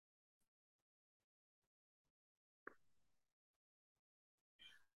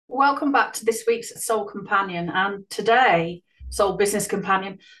Welcome back to this week's Soul Companion and today, Soul Business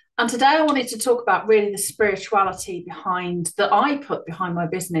Companion. And today I wanted to talk about really the spirituality behind that I put behind my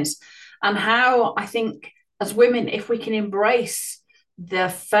business and how I think as women, if we can embrace the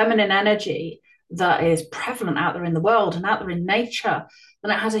feminine energy that is prevalent out there in the world and out there in nature,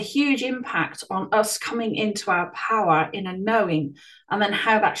 then it has a huge impact on us coming into our power in a knowing and then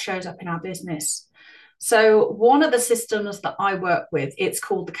how that shows up in our business. So one of the systems that I work with, it's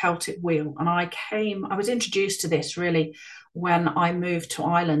called the Celtic Wheel. And I was introduced to this really when I moved to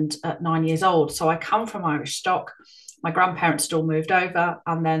Ireland at 9 years old. So I come from Irish stock. My grandparents still moved over.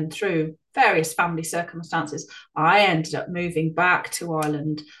 And then through various family circumstances, I ended up moving back to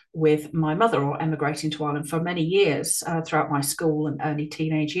Ireland with my mother or emigrating to Ireland for many years throughout my school and early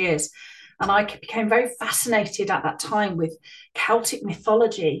teenage years. And I became very fascinated at that time with Celtic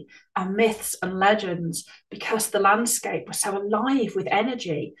mythology and myths and legends because the landscape was so alive with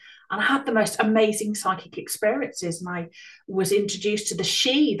energy. And I had the most amazing psychic experiences. And I was introduced to the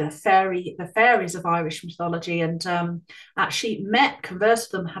Sidhe, the fairies of Irish mythology, and actually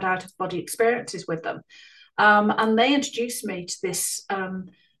conversed with them, had out of body experiences with them. And they introduced me to this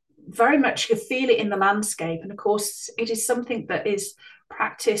very much, you feel it in the landscape. And of course, it is something that is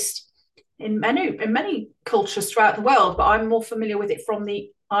practiced in many cultures throughout the world, but I'm more familiar with it from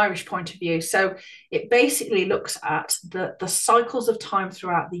the Irish point of view. So it basically looks at the cycles of time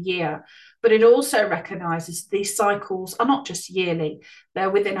throughout the year, but it also recognizes these cycles are not just yearly,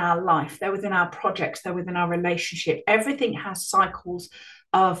 they're within our life, they're within our projects, they're within our relationship. Everything has cycles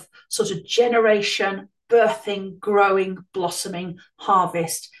of sort of generation, birthing, growing, blossoming,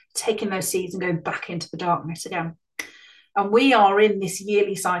 harvest, taking those seeds and going back into the darkness again. And we are in this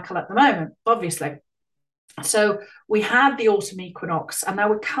yearly cycle at the moment, obviously. So we had the autumn equinox, and now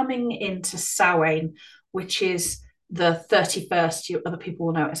we're coming into Samhain, which is the 31st. Other people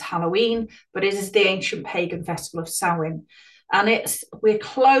will know it as Halloween, but it is the ancient pagan festival of Samhain. And we're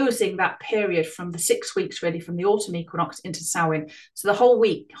closing that period from the 6 weeks, really, from the autumn equinox into Samhain. So the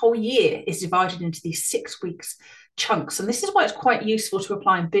whole year is divided into these 6 weeks chunks. And this is why it's quite useful to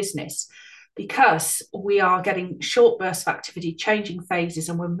apply in business because we are getting short bursts of activity, changing phases,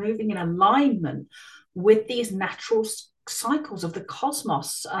 and we're moving in alignment with these natural cycles of the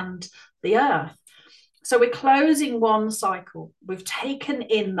cosmos and the earth. So we're closing one cycle. We've taken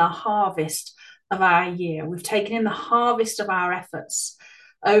in the harvest of our year. We've taken in the harvest of our efforts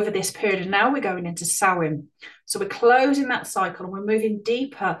over this period. And now we're going into Samhain. So we're closing that cycle and we're moving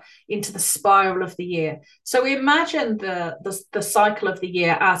deeper into the spiral of the year. So we imagine the cycle of the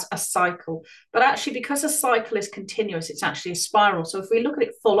year as a cycle, but actually because a cycle is continuous, it's actually a spiral. So if we look at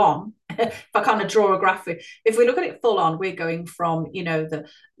it full on, if I kind of draw a graphic, if we look at it full on, we're going from, the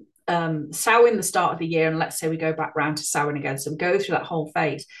Samhain, the start of the year, and let's say we go back round to Samhain again. So we go through that whole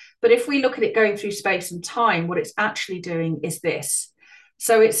phase. But if we look at it going through space and time, what it's actually doing is this.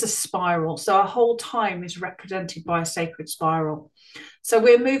 So it's a spiral. So our whole time is represented by a sacred spiral. So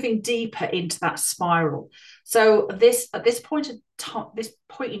we're moving deeper into that spiral. So at this point of time, this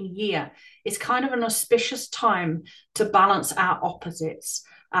point in year, is kind of an auspicious time to balance our opposites,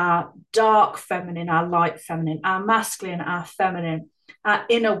 our dark feminine, our light feminine, our masculine, our feminine, our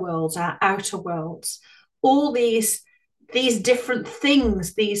inner worlds, our outer worlds. All these different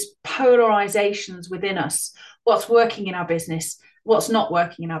things, these polarizations within us, what's working in our business, what's not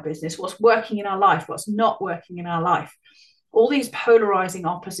working in our business, what's working in our life, what's not working in our life, all these polarizing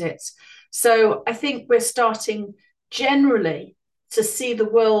opposites. So I think we're starting generally to see the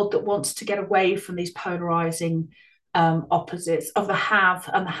world that wants to get away from these polarizing opposites of the have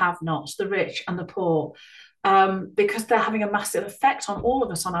and the have nots, the rich and the poor, because they're having a massive effect on all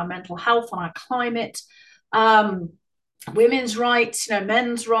of us, on our mental health, on our climate. Women's rights,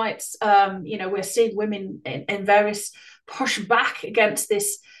 men's rights, we're seeing women in various push back against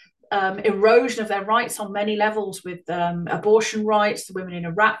this erosion of their rights on many levels with abortion rights, the women in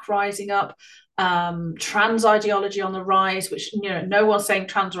Iraq rising up, trans ideology on the rise, which, no one's saying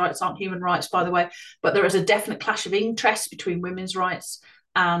trans rights aren't human rights, by the way, but there is a definite clash of interests between women's rights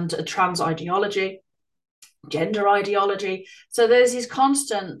and trans ideology, gender ideology. So there's these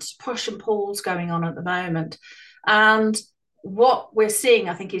constant push and pulls going on at the moment. And what we're seeing,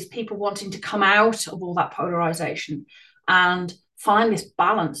 I think, is people wanting to come out of all that polarization and find this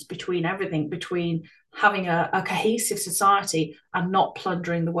balance between everything, between having a cohesive society and not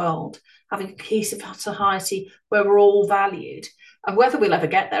plundering the world, having a cohesive society where we're all valued. And whether we'll ever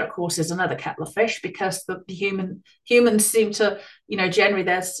get there, of course, is another kettle of fish, because the humans seem to, generally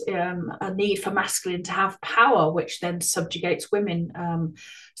there's a need for masculine to have power, which then subjugates women.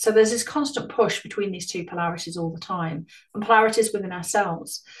 So there's this constant push between these two polarities all the time, and polarities within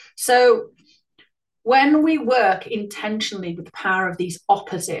ourselves. So when we work intentionally with the power of these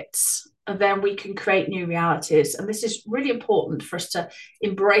opposites, then we can create new realities. And this is really important for us to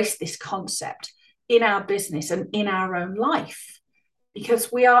embrace this concept in our business and in our own life,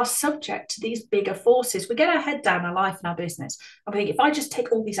 because we are subject to these bigger forces. We get our head down our life and our business and we think, if I just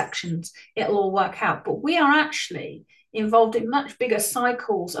take all these actions, it'll all work out. But we are actually involved in much bigger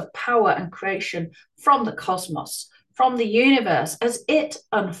cycles of power and creation from the cosmos, from the universe as it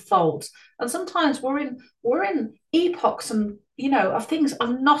unfolds. And sometimes we're in epochs and of things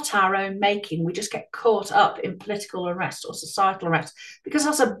are not our own making. We just get caught up in political unrest or societal unrest because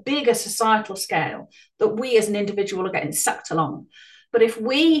that's a bigger societal scale that we as an individual are getting sucked along. But if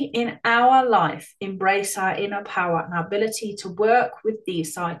we in our life embrace our inner power and our ability to work with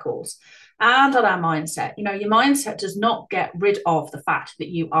these cycles and on our mindset, your mindset does not get rid of the fact that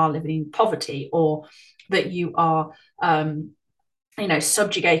you are living in poverty or that you are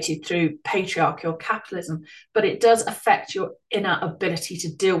subjugated through patriarchy or capitalism, but it does affect your inner ability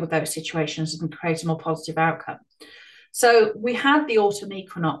to deal with those situations and create a more positive outcome. So we had the autumn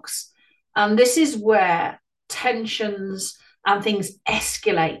equinox, and this is where tensions and things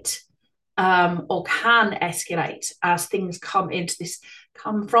escalate, or can escalate as things come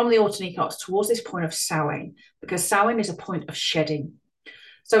from the autumn equinox towards this point of Samhain, because Samhain is a point of shedding.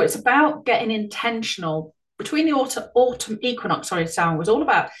 So it's about getting intentional. Between the autumn equinox, Samhain was all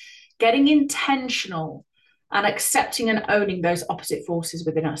about getting intentional and accepting and owning those opposite forces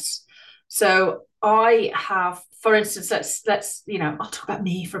within us. So I have, for instance, let's I'll talk about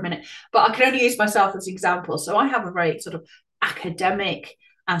me for a minute, but I can only use myself as an example. So I have a very sort of academic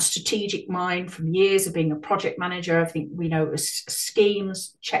and strategic mind from years of being a project manager. I think we know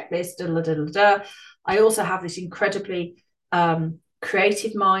schemes, checklists, I also have this incredibly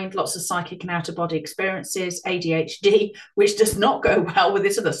creative mind, lots of psychic and out-of-body experiences, ADHD, which does not go well with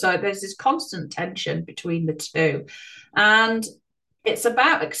this other. So there's this constant tension between the two. And it's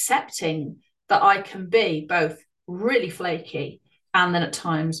about accepting that I can be both really flaky and then at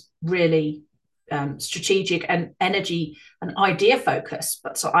times really strategic and energy and idea focus,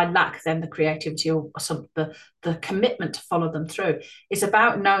 but so I lack then the creativity or some the commitment to follow them through. It's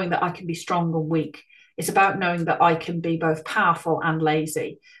about knowing that I can be strong or weak. It's about knowing that I can be both powerful and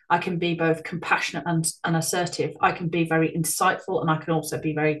lazy. I can be both compassionate and assertive. I can be very insightful, and I can also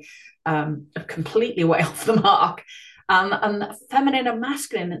be very completely way off the mark. And feminine and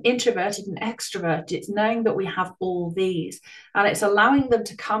masculine, and introverted and extroverted. It's knowing that we have all these, and it's allowing them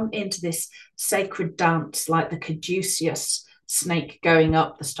to come into this sacred dance, like the caduceus snake going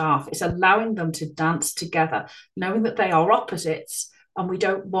up the staff. It's allowing them to dance together, knowing that they are opposites. And we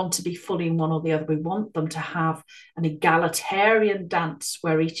don't want to be fully in one or the other. We want them to have an egalitarian dance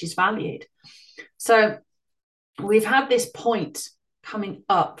where each is valued. So we've had this point coming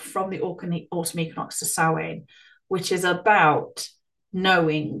up from the autumn equinox to Samhain, which is about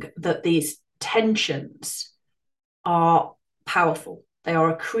knowing that these tensions are powerful. They are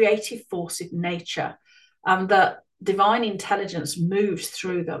a creative force in nature, and that divine intelligence moves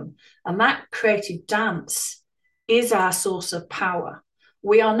through them. And that creative dance is our source of power.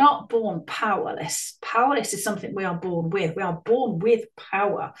 We are not born powerless. Powerless is something we are born with. We are born with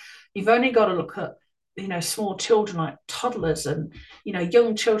power. You've only got to look at, small children like toddlers and,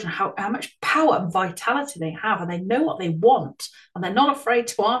 young children, how much power and vitality they have, and they know what they want, and they're not afraid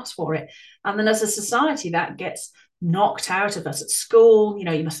to ask for it. And then as a society, that gets knocked out of us at school.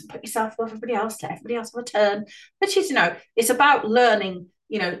 You mustn't put yourself above everybody else, let everybody else have a turn, which is, it's about learning,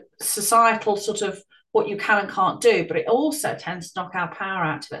 societal sort of what you can and can't do, but it also tends to knock our power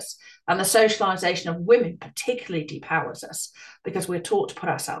out of us. And the socialization of women particularly depowers us, because we're taught to put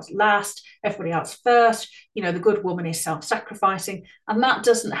ourselves last, everybody else first. The good woman is self-sacrificing, and that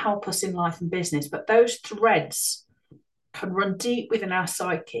doesn't help us in life and business. But those threads can run deep within our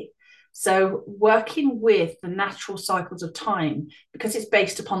psyche. So working with the natural cycles of time, because it's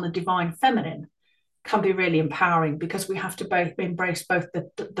based upon the divine feminine, can be really empowering, because we have to both embrace both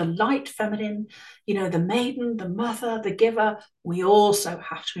the light feminine, the maiden, the mother, the giver. We also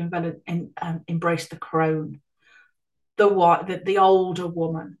have to embrace the crone, the older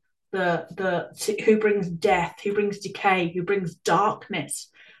woman, who brings death, who brings decay, who brings darkness.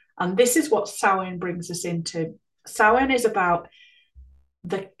 And this is what Samhain brings us into. Samhain is about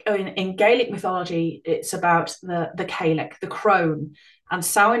in Gaelic mythology, it's about the Cailleach, the crone, and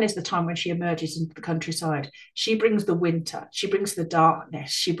Samhain is the time when she emerges into the countryside. She brings the winter, she brings the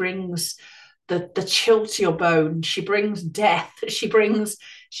darkness, she brings the chill to your bone, she brings death, she brings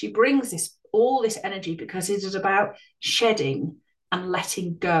this all this energy because it is about shedding and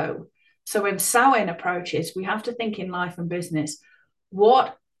letting go. So when Samhain approaches, we have to think in life and business,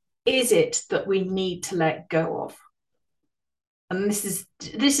 what is it that we need to let go of? And this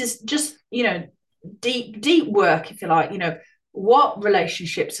is just, deep work, if you like. What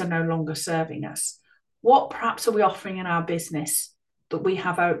relationships are no longer serving us? What perhaps are we offering in our business that we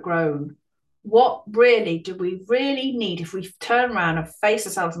have outgrown? What really do we really need? If we turn around and face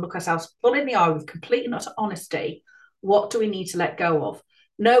ourselves and look ourselves full in the eye with complete and utter honesty, what do we need to let go of?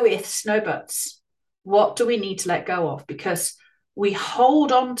 No ifs, no buts. What do we need to let go of? Because we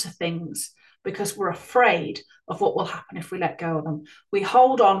hold on to things because we're afraid of what will happen if we let go of them. We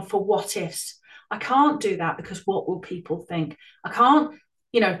hold on for what ifs. I can't do that because what will people think? I can't,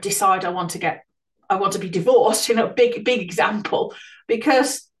 decide I want to be divorced, big example,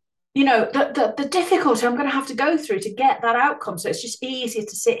 because the difficulty I'm going to have to go through to get that outcome. So it's just easier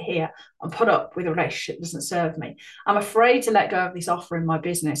to sit here and put up with a relationship that doesn't serve me. I'm afraid to let go of this offer in my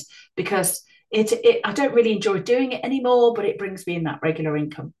business because I don't really enjoy doing it anymore, but it brings me in that regular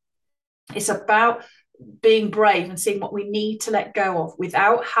income. It's about being brave and seeing what we need to let go of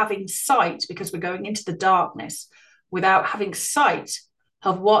without having sight, because we're going into the darkness, without having sight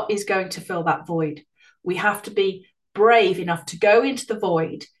of what is going to fill that void. We have to be brave enough to go into the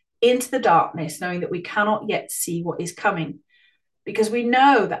void, into the darkness, knowing that we cannot yet see what is coming. Because we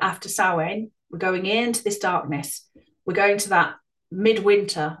know that after Samhain, we're going into this darkness. We're going to that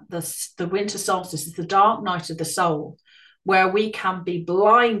midwinter, the winter solstice, is the dark night of the soul, where we can be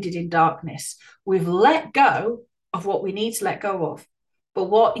blinded in darkness. We've let go of what we need to let go of. But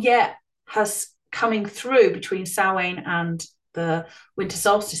what yet has coming through between Samhain and the winter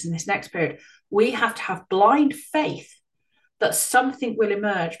solstice in this next period, we have to have blind faith that something will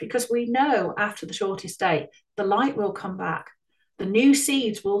emerge, because we know after the shortest day, the light will come back. The new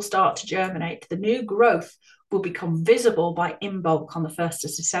seeds will start to germinate. The new growth will become visible by Imbolc on the 1st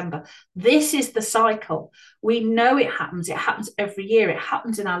of December. This is the cycle. We know it happens. It happens every year. It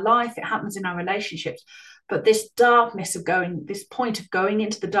happens in our life. It happens in our relationships. But this point of going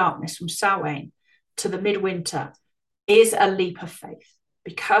into the darkness from Samhain to the midwinter is a leap of faith,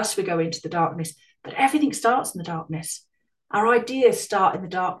 because we go into the darkness. But everything starts in the darkness. Our ideas start in the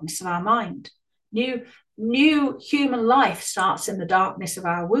darkness of our mind. New human life starts in the darkness of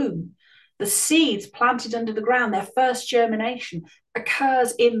our womb. The seeds planted under the ground, their first germination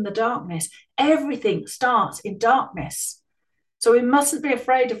occurs in the darkness. Everything starts in darkness. So we mustn't be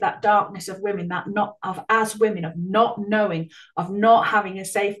afraid of that darkness of women, as women, of not knowing, of not having a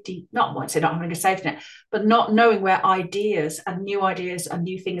safety, not want to say not having a safety net, but not knowing where ideas and new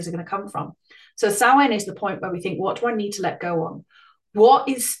things are going to come from. So Samhain is the point where we think, what do I need to let go on? What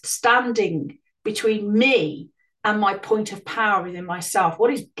is standing between me and my point of power within myself?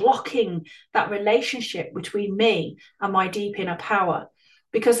 What is blocking that relationship between me and my deep inner power?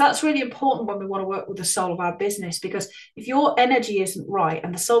 Because that's really important when we want to work with the soul of our business. Because if your energy isn't right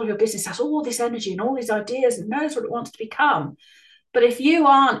and the soul of your business has all this energy and all these ideas and knows what it wants to become, but if you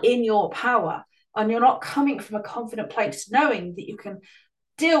aren't in your power and you're not coming from a confident place, knowing that you can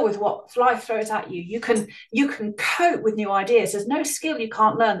deal with what life throws at you, you can cope with new ideas. There's no skill you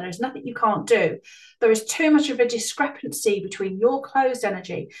can't learn. There is nothing you can't do. There is too much of a discrepancy between your closed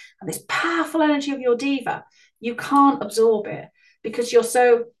energy and this powerful energy of your diva. You can't absorb it because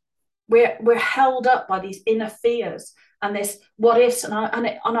we're held up by these inner fears and this what ifs, and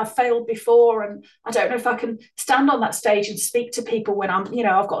I failed before, and I don't know if I can stand on that stage and speak to people when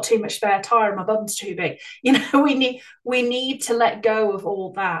I've got too much spare tire and my bum's too big. We need to let go of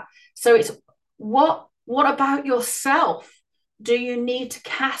all that. So it's what about yourself do you need to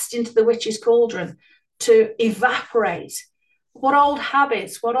cast into the witch's cauldron to evaporate? What old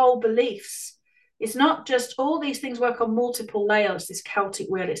habits, what old beliefs? It's not just all these things work on multiple layers, this Celtic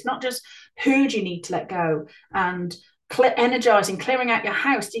wheel. It's not just who do you need to let go and energizing, clearing out your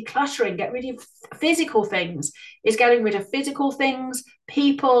house, decluttering, get rid of physical things. It's getting rid of physical things,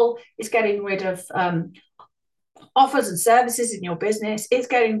 people. It's getting rid of offers and services in your business. It's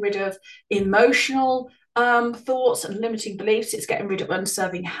getting rid of emotional thoughts and limiting beliefs. It's getting rid of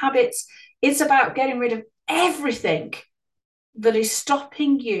unserving habits. It's about getting rid of everything that is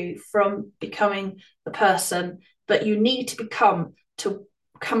stopping you from becoming the person that you need to become to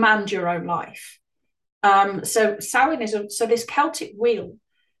command your own life. So Samhain so this Celtic wheel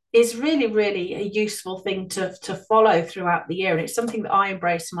is really, really a useful thing to follow throughout the year. And it's something that I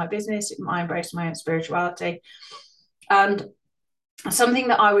embrace in my business, I embrace my own spirituality, and something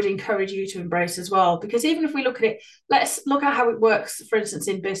that I would encourage you to embrace as well. Because even if we look at it, let's look at how it works, for instance,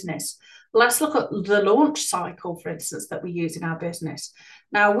 in business. Let's look at the launch cycle, for instance, that we use in our business.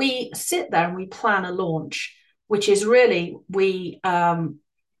 Now, we sit there and we plan a launch, which is really, we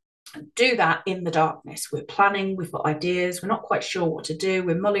do that in the darkness. We're planning, we've got ideas, we're not quite sure what to do,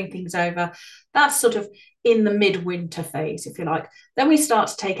 we're mulling things over. That's sort of in the midwinter phase, if you like. Then we start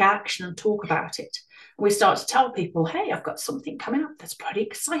to take action and talk about it. We start to tell people, hey, I've got something coming up that's pretty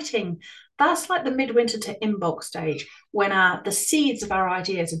exciting. That's like the midwinter to inbox stage, when the seeds of our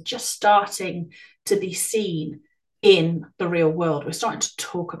ideas are just starting to be seen in the real world. We're starting to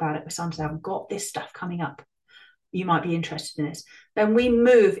talk about it. We're starting to say, I've got this stuff coming up. You might be interested in this. Then we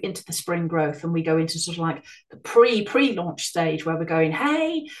move into the spring growth, and we go into sort of like the pre-launch stage, where we're going,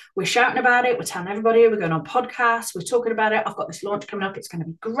 hey, we're shouting about it, we're telling everybody, we're going on podcasts, we're talking about it, I've got this launch coming up, it's going to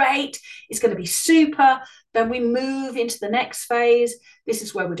be great, it's going to be super. Then we move into the next phase. This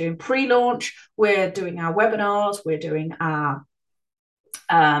is where we're doing pre-launch, we're doing our webinars, we're doing our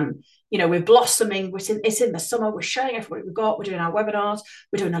we're blossoming. It's in the summer. We're showing everybody we've got. We're doing our webinars.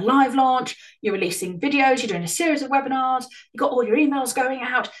 We're doing a live launch. You're releasing videos. You're doing a series of webinars. You've got all your emails going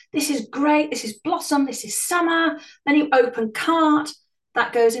out. This is great. This is blossom. This is summer. Then you open cart.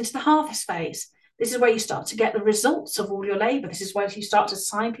 That goes into the harvest phase. This is where you start to get the results of all your labor. This is where you start to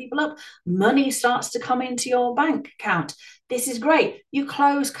sign people up. Money starts to come into your bank account. This is great. You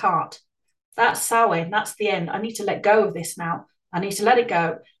close cart. That's Samhain. That's the end. I need to let go of this now. I need to let it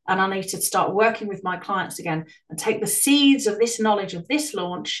go, and I need to start working with my clients again and take the seeds of this knowledge of this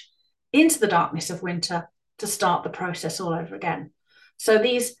launch into the darkness of winter to start the process all over again. So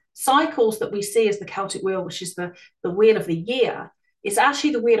these cycles that we see as the Celtic wheel, which is the wheel of the year, is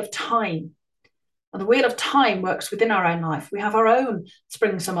actually the wheel of time. And the wheel of time works within our own life. We have our own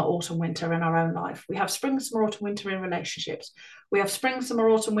spring, summer, autumn, winter in our own life. We have spring, summer, autumn, winter in relationships. We have spring, summer,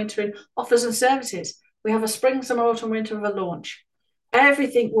 autumn, winter in offers and services. We have a spring, summer, autumn, winter of a launch.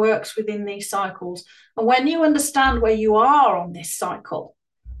 Everything works within these cycles. And when you understand where you are on this cycle,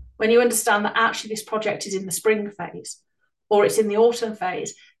 when you understand that actually this project is in the spring phase or it's in the autumn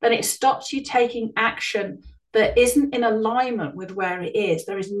phase, then it stops you taking action that isn't in alignment with where it is.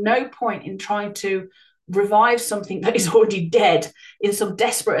 There is no point in trying to revive something that is already dead in some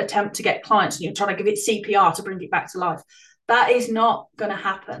desperate attempt to get clients, and you're trying to give it CPR to bring it back to life. That is not going to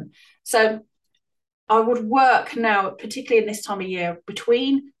happen. So I would work now, particularly in this time of year,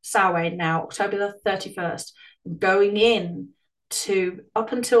 between Samhain now, October the 31st, going in to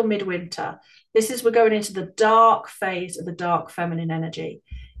up until midwinter. We're going into the dark phase of the dark feminine energy.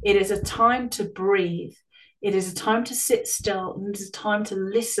 It is a time to breathe. It is a time to sit still, and it is a time to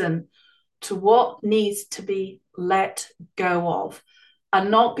listen to what needs to be let go of,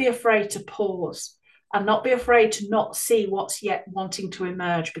 and not be afraid to pause, and not be afraid to not see what's yet wanting to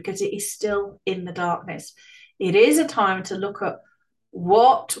emerge, because it is still in the darkness. It is a time to look at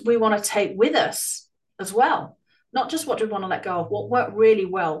what we want to take with us as well. Not just what do we want to let go of, what worked really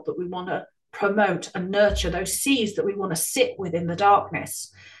well that we want to promote and nurture, those seeds that we want to sit within the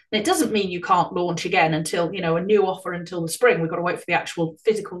darkness. And it doesn't mean you can't launch again until, a new offer until the spring. We've got to wait for the actual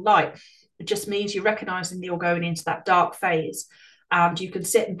physical light. It just means you're recognizing that you're going into that dark phase. And you can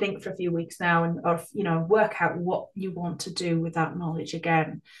sit and think for a few weeks now and work out what you want to do with that knowledge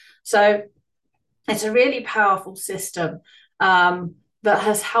again. So it's a really powerful system that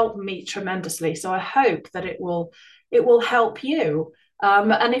has helped me tremendously. So I hope that it will help you.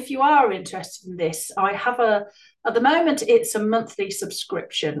 And if you are interested in this, I have at the moment, it's a monthly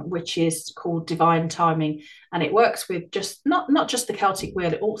subscription, which is called Divine Timing. And it works with not just the Celtic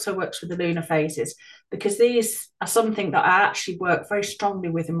wheel, it also works with the lunar phases, because these are something that I actually work very strongly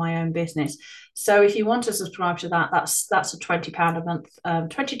with in my own business. So if you want to subscribe to that, that's a £20 a month,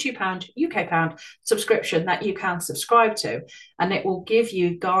 £22 UK pound subscription that you can subscribe to. And it will give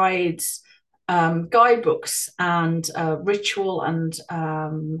you guidebooks and ritual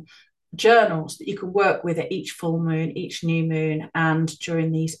and journals that you can work with at each full moon, each new moon, and during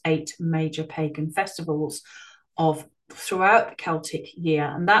these 8 major pagan festivals of throughout the Celtic year.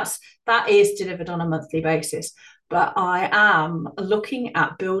 And that is delivered on a monthly basis. But I am looking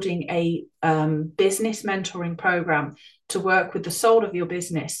at building a business mentoring program to work with the soul of your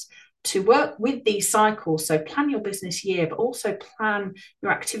business, to work with these cycles. So plan your business year, but also plan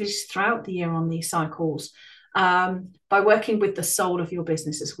your activities throughout the year on these cycles, by working with the soul of your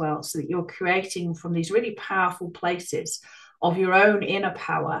business as well, so that you're creating from these really powerful places of your own inner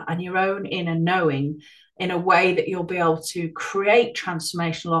power and your own inner knowing in a way that you'll be able to create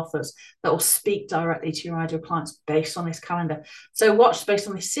transformational offers that will speak directly to your ideal clients based on this calendar. So watch based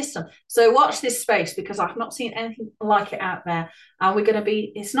on this system. So watch this space, because I've not seen anything like it out there. And we're going to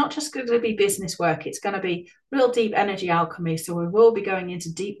be, it's not just going to be business work, it's going to be real deep energy alchemy. So we will be going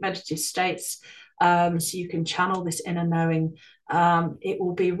into deep meditative states, so you can channel this inner knowing. It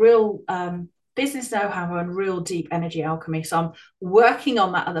will be real business know-how and real deep energy alchemy. So I'm working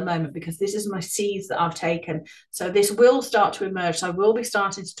on that at the moment, because this is my seeds that I've taken. So this will start to emerge. So I will be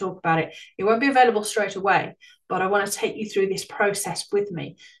starting to talk about it. It won't be available straight away, but I want to take you through this process with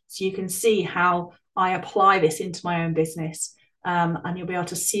me so you can see how I apply this into my own business. And you'll be able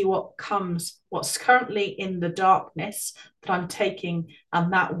to see what comes, what's currently in the darkness that I'm taking,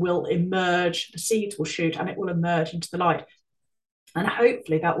 and that will emerge. The seeds will shoot and it will emerge into the light. And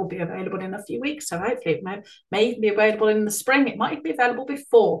hopefully that will be available in a few weeks. So hopefully it may even be available in the spring. It might even be available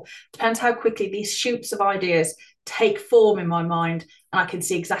before. Depends how quickly these shoots of ideas take form in my mind. And I can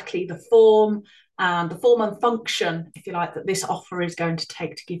see exactly the form and function, if you like, that this offer is going to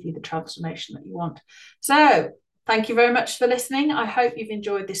take to give you the transformation that you want. So thank you very much for listening. I hope you've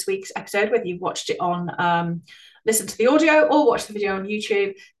enjoyed this week's episode, whether you've watched it on listen to the audio or watch the video on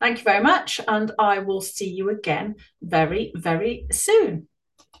YouTube. Thank you very much, and I will see you again very, very soon.